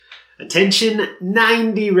Attention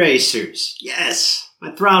 90 racers. Yes,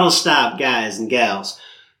 my throttle stopped, guys and gals.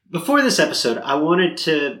 Before this episode, I wanted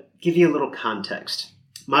to give you a little context.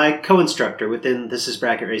 My co-instructor within This Is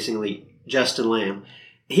Bracket Racing Elite, Justin Lamb,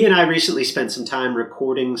 he and I recently spent some time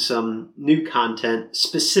recording some new content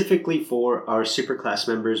specifically for our superclass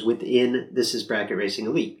members within This Is Bracket Racing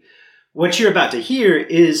Elite. What you're about to hear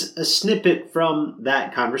is a snippet from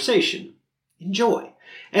that conversation. Enjoy.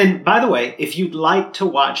 And by the way, if you'd like to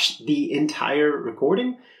watch the entire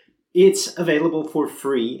recording, it's available for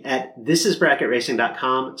free at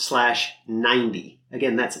thisisbracketracing.com/90.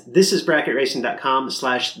 Again, that's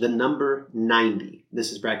thisisbracketracing.com/90.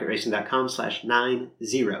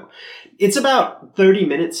 thisisbracketracing.com/90. It's about 30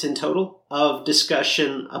 minutes in total of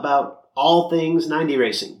discussion about all things 90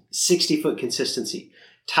 racing, 60-foot consistency,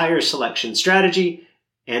 tire selection strategy,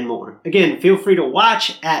 and more. Again, feel free to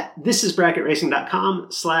watch at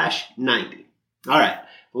thisisbracketracing.com/90. All right,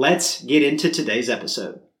 let's get into today's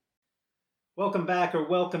episode. Welcome back, or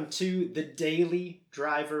welcome to the Daily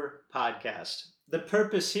Driver Podcast. The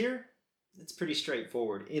purpose here, it's pretty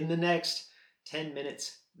straightforward. In the next 10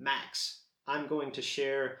 minutes max, I'm going to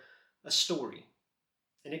share a story,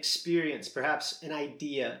 an experience, perhaps an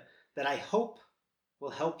idea that I hope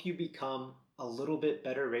will help you become a little bit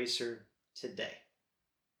better racer today.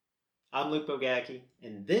 I'm Luke Bogacki,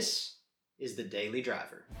 and this is the Daily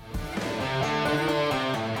Driver.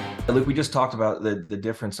 Luke, we just talked about the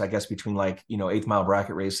difference, I guess, between eighth mile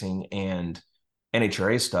bracket racing and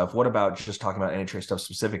NHRA stuff. What about just talking about NHRA stuff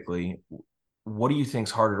specifically? What do you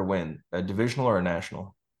think's harder to win, a divisional or a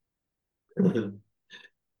national?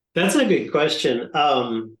 That's a good question.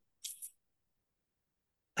 I'm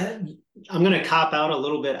going to cop out a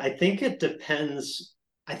little bit. I think it depends.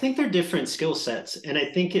 I think they're different skill sets, and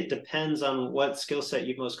I think it depends on what skill set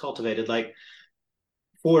you've most cultivated. Like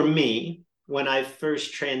for me, when I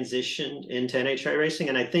first transitioned into NHRA racing,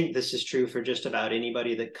 and I think this is true for just about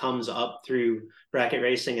anybody that comes up through bracket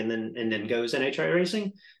racing and then goes NHRA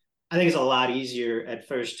racing, I think it's a lot easier at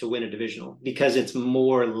first to win a divisional because it's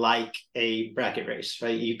more like a bracket race,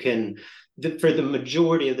 right? You can, for the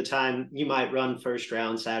majority of the time, you might run first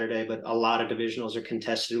round Saturday, but a lot of divisionals are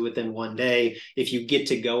contested within one day. If you get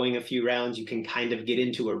to going a few rounds, you can kind of get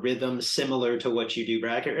into a rhythm similar to what you do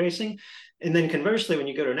bracket racing. And then conversely, when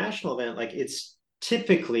you go to a national event, like it's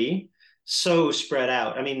typically so spread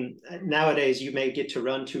out. I mean, nowadays you may get to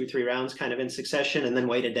run 2 or 3 rounds kind of in succession and then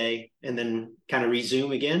wait a day and then kind of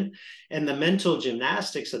resume again. And the mental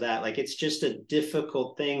gymnastics of that, like it's just a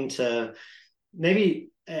difficult thing to maybe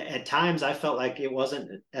at times I felt like it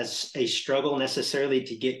wasn't as a struggle necessarily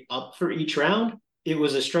to get up for each round. It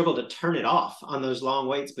was a struggle to turn it off on those long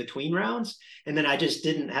waits between rounds. And then I just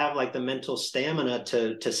didn't have like the mental stamina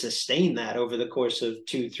to sustain that over the course of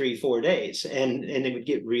 2, 3, 4 days. And it would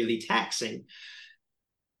get really taxing.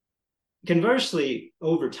 Conversely,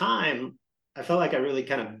 over time, I felt like I really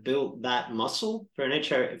kind of built that muscle for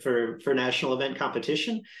for national event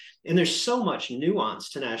competition. And there's so much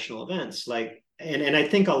nuance to national events. And I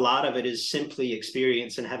think a lot of it is simply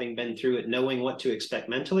experience and having been through it, knowing what to expect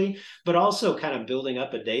mentally, but also kind of building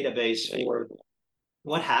up a database for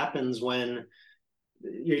what happens when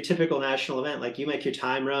your typical national event, like you make your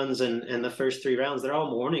time runs and the first 3 rounds, they're all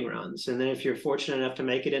morning runs. And then if you're fortunate enough to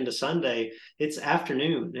make it into Sunday, it's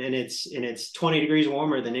afternoon and it's 20 degrees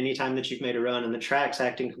warmer than any time that you've made a run, and the track's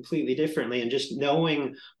acting completely differently. And just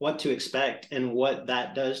knowing what to expect and what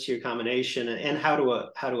that does to your combination and how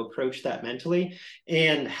to approach that mentally,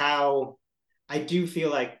 and how I do feel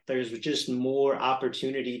like there's just more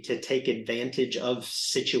opportunity to take advantage of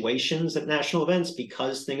situations at national events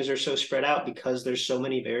because things are so spread out, because there's so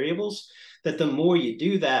many variables, that the more you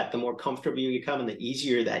do that, the more comfortable you become and the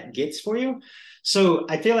easier that gets for you. So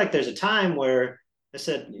I feel like there's a time where I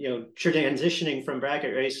said, transitioning from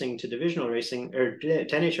bracket racing to divisional racing or to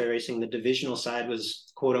NHRA racing, the divisional side was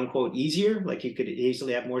quote unquote easier. Like you could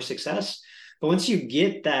easily have more success. But once you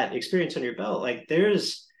get that experience on your belt, like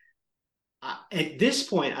at this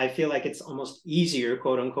point, I feel like it's almost easier,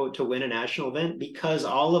 quote unquote, to win a national event because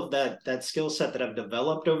all of that skill set that I've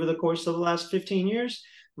developed over the course of the last 15 years,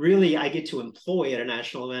 really I get to employ at a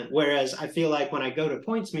national event. Whereas I feel like when I go to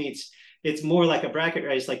points meets, it's more like a bracket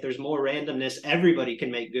race. Like there's more randomness. Everybody can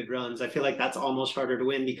make good runs. I feel like that's almost harder to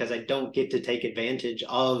win because I don't get to take advantage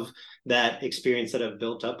of that experience that I've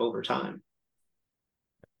built up over time.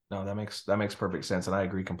 No, that makes perfect sense, and I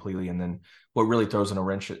agree completely. And then what really can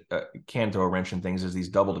throw a wrench in things is these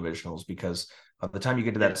double divisionals, because by the time you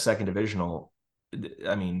get to that second divisional,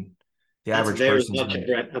 I mean, the average person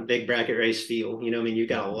a big bracket race feel. You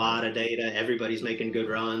got a lot of data. Everybody's making good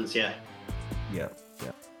runs. Yeah.